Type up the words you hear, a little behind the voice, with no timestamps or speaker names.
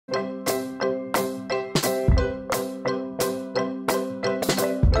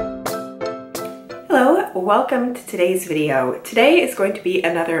welcome to today's video. Today is going to be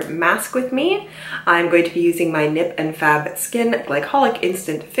another mask with me. I'm going to be using my Nip and Fab Skin Glycolic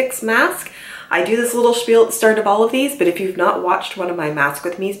Instant Fix Mask. I do this little spiel at the start of all of these, but if you've not watched one of my mask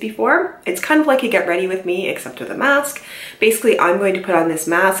with me's before, it's kind of like a get ready with me except with a mask. Basically, I'm going to put on this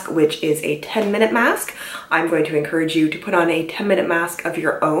mask, which is a 10-minute mask. I'm going to encourage you to put on a 10-minute mask of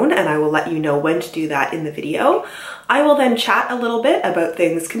your own, and I will let you know when to do that in the video. I will then chat a little bit about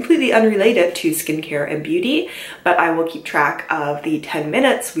things completely unrelated to skincare and beauty, but I will keep track of the 10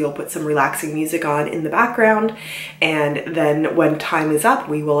 minutes. We'll put some relaxing music on in the background, and then when time is up,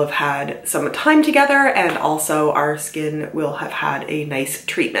 we will have had some time together, and also our skin will have had a nice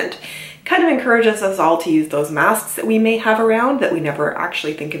treatment. Kind of encourages us all to use those masks that we may have around that we never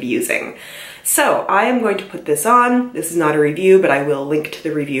actually think of using. So I am going to put this on. This is not a review, but I will link to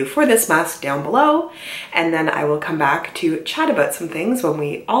the review for this mask down below. And then I will come back to chat about some things when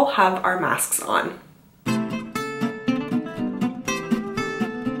we all have our masks on.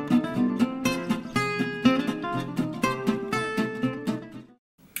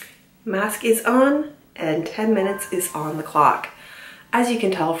 Mask is on and 10 minutes is on the clock. As you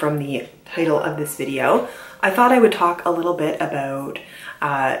can tell from the title of this video, I thought I would talk a little bit about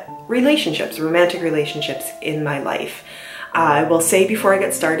relationships, romantic relationships in my life. I will say before I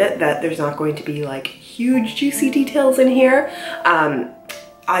get started that there's not going to be like huge juicy details in here.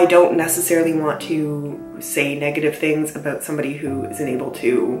 I don't necessarily want to say negative things about somebody who isn't able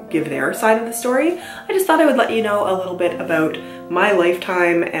to give their side of the story. I just thought I would let you know a little bit about my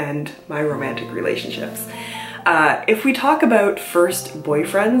lifetime and my romantic relationships. If we talk about first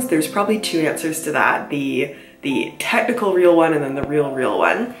boyfriends, there's probably two answers to that. The technical real one and then the real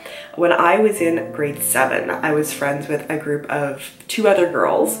one. When I was in grade 7, I was friends with a group of 2 other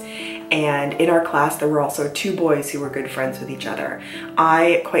girls, and in our class there were also 2 boys who were good friends with each other.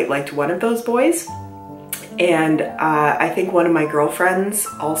 I quite liked one of those boys, and I think one of my girlfriends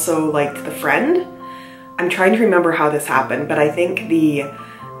also liked the friend. I'm trying to remember how this happened, but I think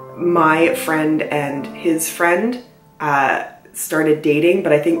my friend and his friend started dating,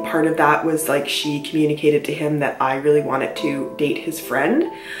 but I think part of that was like she communicated to him that I really wanted to date his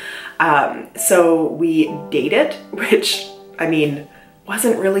friend. So we dated, which, I mean,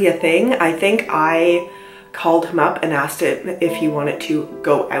 wasn't really a thing. I think I called him up and asked him if he wanted to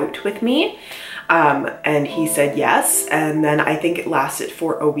go out with me. And he said yes, and then I think it lasted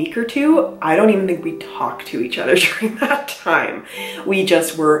for a week or 2. I don't even think we talked to each other during that time. We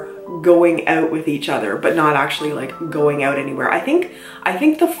just were going out with each other, but not actually like going out anywhere. I think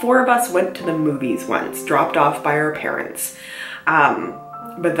the 4 of us went to the movies once, dropped off by our parents.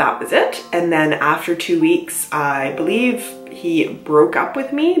 But that was it. And then after 2 weeks, I believe he broke up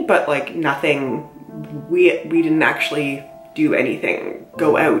with me, but like nothing, we didn't actually do anything,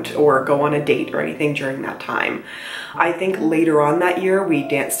 go out or go on a date or anything during that time. I think later on that year we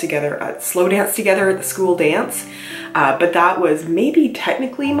danced together, slow danced together at the school dance, but that was maybe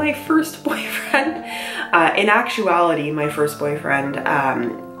technically my first boyfriend. In actuality, my first boyfriend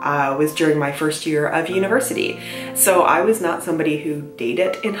was during my first year of university. So I was not somebody who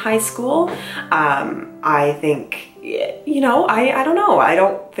dated in high school. I think, you know, I don't know. I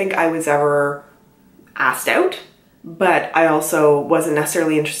don't think I was ever asked out, but I also wasn't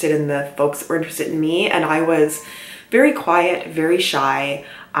necessarily interested in the folks that were interested in me, and I was very quiet, very shy,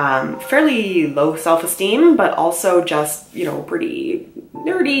 fairly low self-esteem, but also just, you know, pretty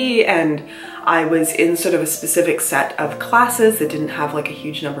nerdy, and I was in sort of a specific set of classes that didn't have like a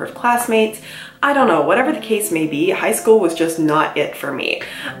huge number of classmates. I don't know, whatever the case may be, high school was just not it for me.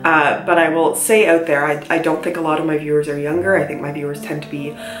 But I will say out there, I don't think a lot of my viewers are younger. I think my viewers tend to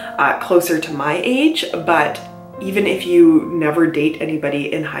be closer to my age, but even if you never date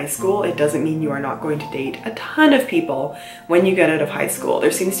anybody in high school, it doesn't mean you are not going to date a ton of people when you get out of high school.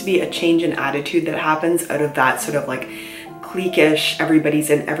 There seems to be a change in attitude that happens out of that sort of like cliquish, everybody's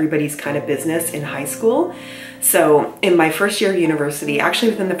in everybody's kind of business in high school. So in my first year of university,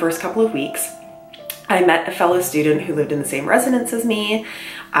 actually within the first couple of weeks, I met a fellow student who lived in the same residence as me.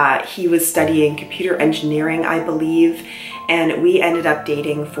 He was studying computer engineering, I believe, and we ended up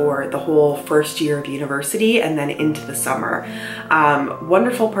dating for the whole first year of university and then into the summer.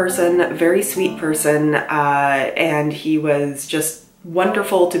 Wonderful person, very sweet person, and he was just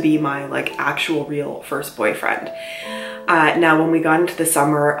wonderful to be my like actual real first boyfriend. Now when we got into the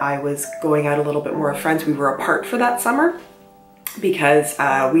summer, I was going out a little bit more with friends. We were apart for that summer because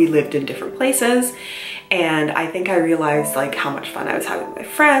we lived in different places, and I think I realized like how much fun I was having with my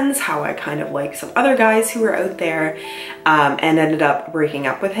friends, how I kind of liked some other guys who were out there, and ended up breaking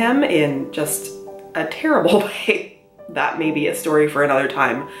up with him in just a terrible way. That may be a story for another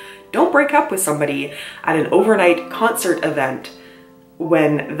time. don't break up with somebody at an overnight concert event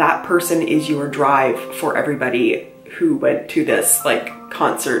when that person is your drive for everybody who went to this like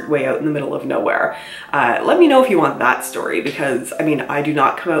concert way out in the middle of nowhere. Let me know if you want that story, because I mean, I do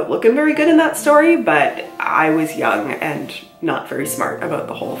not come out looking very good in that story, but I was young and not very smart about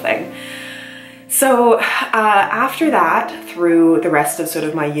the whole thing. So after that, through the rest of sort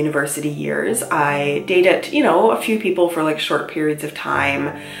of my university years, I dated, you know, a few people for like short periods of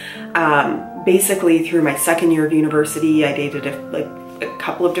time. Basically through my second year of university, I dated a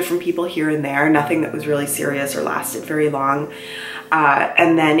couple of different people here and there, nothing that was really serious or lasted very long.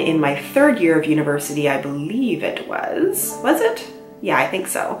 And then in my third year of university, I believe it was it? Yeah, I think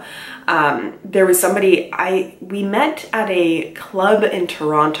so. There was somebody, we met at a club in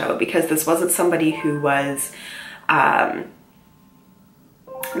Toronto, because this wasn't somebody who was at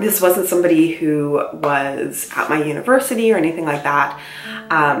my university or anything like that.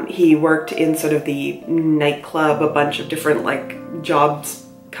 He worked in sort of the nightclub, a bunch of different like jobs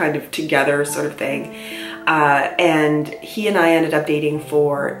kind of together sort of thing. And he and I ended up dating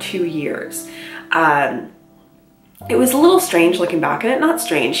for 2 years. It was a little strange looking back at it. Not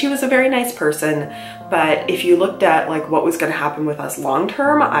strange, he was a very nice person, but if you looked at like what was going to happen with us long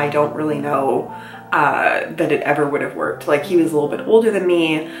term, I don't really know that it ever would have worked. Like, he was a little bit older than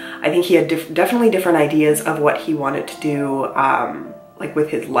me. I think he had definitely different ideas of what he wanted to do like with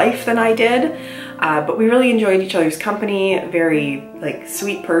his life than I did, but we really enjoyed each other's company. Very like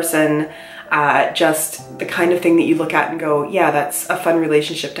sweet person. Just the kind of thing that you look at and go, yeah, that's a fun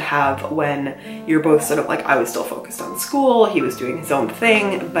relationship to have when you're both sort of like, I was still focused on school, he was doing his own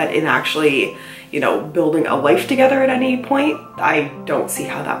thing, but in actually, you know, building a life together at any point, I don't see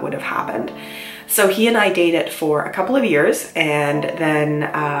how that would have happened. So he and I dated for a couple of years and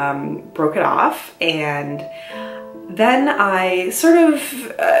then broke it off, and then I sort of,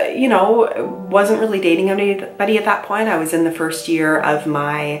 you know, wasn't really dating anybody at that point. I was in the first year of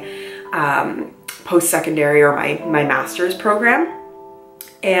my post-secondary or my master's program.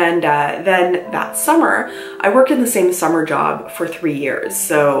 And then that summer, I worked in the same summer job for 3 years.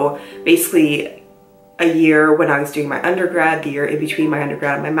 So basically a year when I was doing my undergrad, the year in between my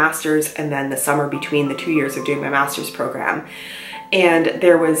undergrad and my master's, and then the summer between the 2 years of doing my master's program. And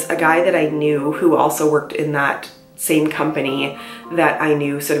there was a guy that I knew who also worked in that same company that I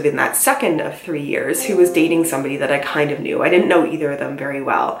knew sort of in that second of 3 years, who was dating somebody that I kind of knew. I didn't know either of them very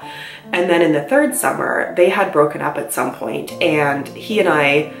well. And then in the third summer, they had broken up at some point, and he and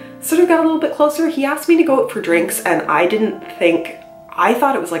I sort of got a little bit closer. He asked me to go out for drinks, and I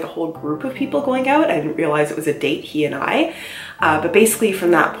thought it was like a whole group of people going out. I didn't realize it was a date, he and I. But basically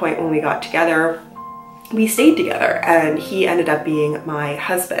from that point when we got together, we stayed together, and he ended up being my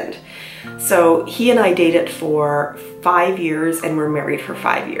husband. So he and I dated for 5 years and were married for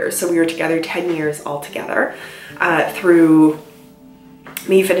 5 years. So we were together 10 years altogether, through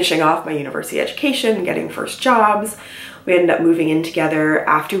me finishing off my university education, getting first jobs. We ended up moving in together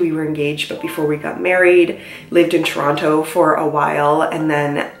after we were engaged, but before we got married. Lived in Toronto for a while, and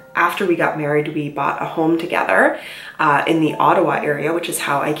then after we got married, we bought a home together in the Ottawa area, which is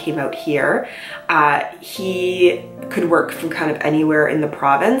how I came out here. He could work from kind of anywhere in the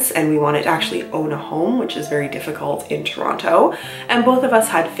province, and we wanted to actually own a home, which is very difficult in Toronto. And both of us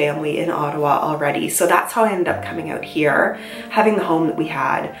had family in Ottawa already. So that's how I ended up coming out here, having the home that we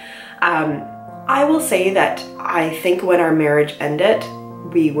had. I will say that I think when our marriage ended,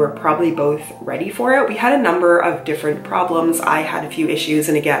 we were probably both ready for it. We had a number of different problems. I had a few issues,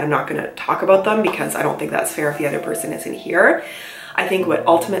 and again, I'm not going to talk about them because I don't think that's fair if the other person isn't here. I think what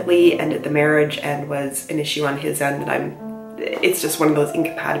ultimately ended the marriage and was an issue on his end, and it's just one of those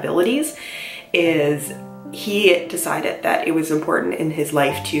incompatibilities, is he decided that it was important in his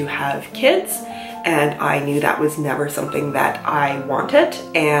life to have kids, and I knew that was never something that I wanted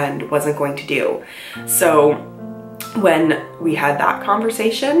and wasn't going to do. So when we had that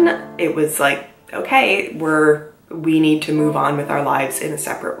conversation, it was like, okay, we need to move on with our lives in a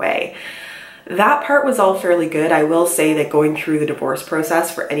separate way. That part was all fairly good. I will say that going through the divorce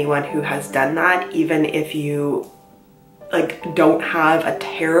process, for anyone who has done that, even if you like don't have a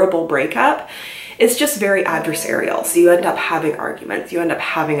terrible breakup, it's just very adversarial. So you end up having arguments, you end up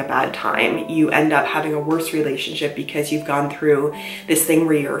having a bad time, you end up having a worse relationship because you've gone through this thing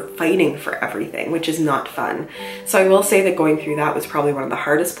where you're fighting for everything, which is not fun. So I will say that going through that was probably one of the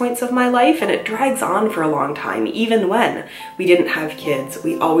hardest points of my life, and it drags on for a long time. Even when we didn't have kids,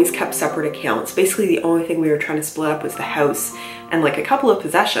 we always kept separate accounts. Basically the only thing we were trying to split up was the house and like a couple of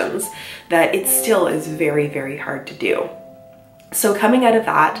possessions, that it still is very, very hard to do. So coming out of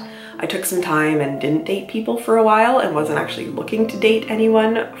that, I took some time and didn't date people for a while and wasn't actually looking to date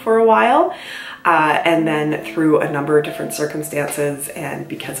anyone for a while. And then through a number of different circumstances and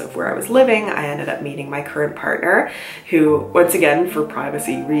because of where I was living, I ended up meeting my current partner, who, once again, for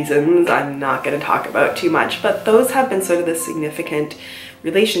privacy reasons, I'm not going to talk about too much, but those have been sort of the significant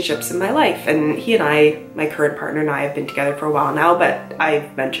relationships in my life. And he and I, my current partner and I, have been together for a while now, but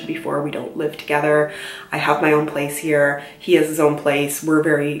I've mentioned before, we don't live together. I have my own place here. He has his own place. We're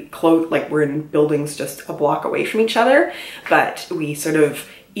very close, like we're in buildings just a block away from each other, but we sort of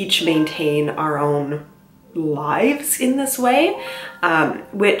each maintain our own lives in this way,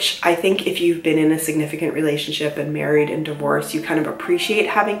 which I think if you've been in a significant relationship and married and divorced, you kind of appreciate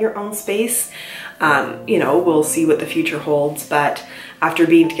having your own space. You know, we'll see what the future holds, but after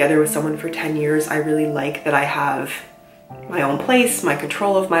being together with someone for 10 years, I really like that I have my own place, my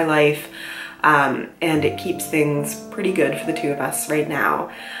control of my life, and it keeps things pretty good for the two of us right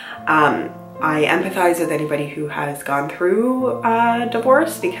now. I empathize with anybody who has gone through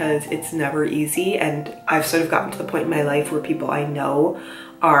divorce because it's never easy, and I've sort of gotten to the point in my life where people I know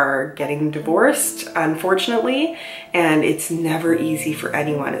are getting divorced, unfortunately, and it's never easy for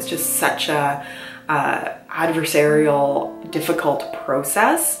anyone. It's just such a adversarial, difficult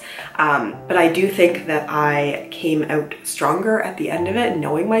process. But I do think that I came out stronger at the end of it,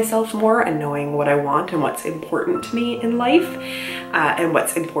 knowing myself more and knowing what I want and what's important to me in life, and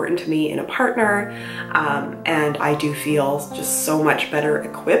what's important to me in a partner. And I do feel just so much better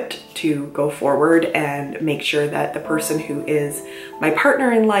equipped to go forward and make sure that the person who is my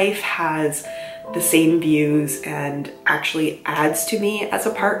partner in life has the same views and actually adds to me as a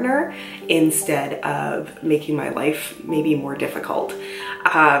partner instead of making my life maybe more difficult.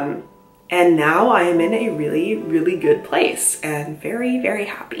 And now I am in a really, really good place and very, very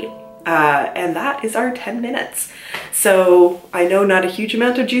happy. And that is our 10 minutes. So I know not a huge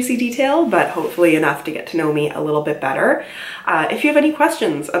amount of juicy detail, but hopefully enough to get to know me a little bit better. If you have any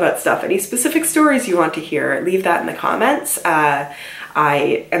questions about stuff, any specific stories you want to hear, leave that in the comments.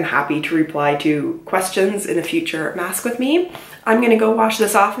 I am happy to reply to questions in a future Mask With Me. I'm gonna go wash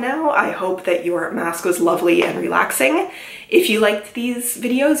this off now. I hope that your mask was lovely and relaxing. If you liked these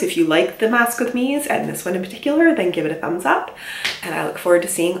videos, if you liked the Mask With Me's and this one in particular, then give it a thumbs up. And I look forward to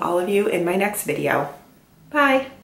seeing all of you in my next video. Bye.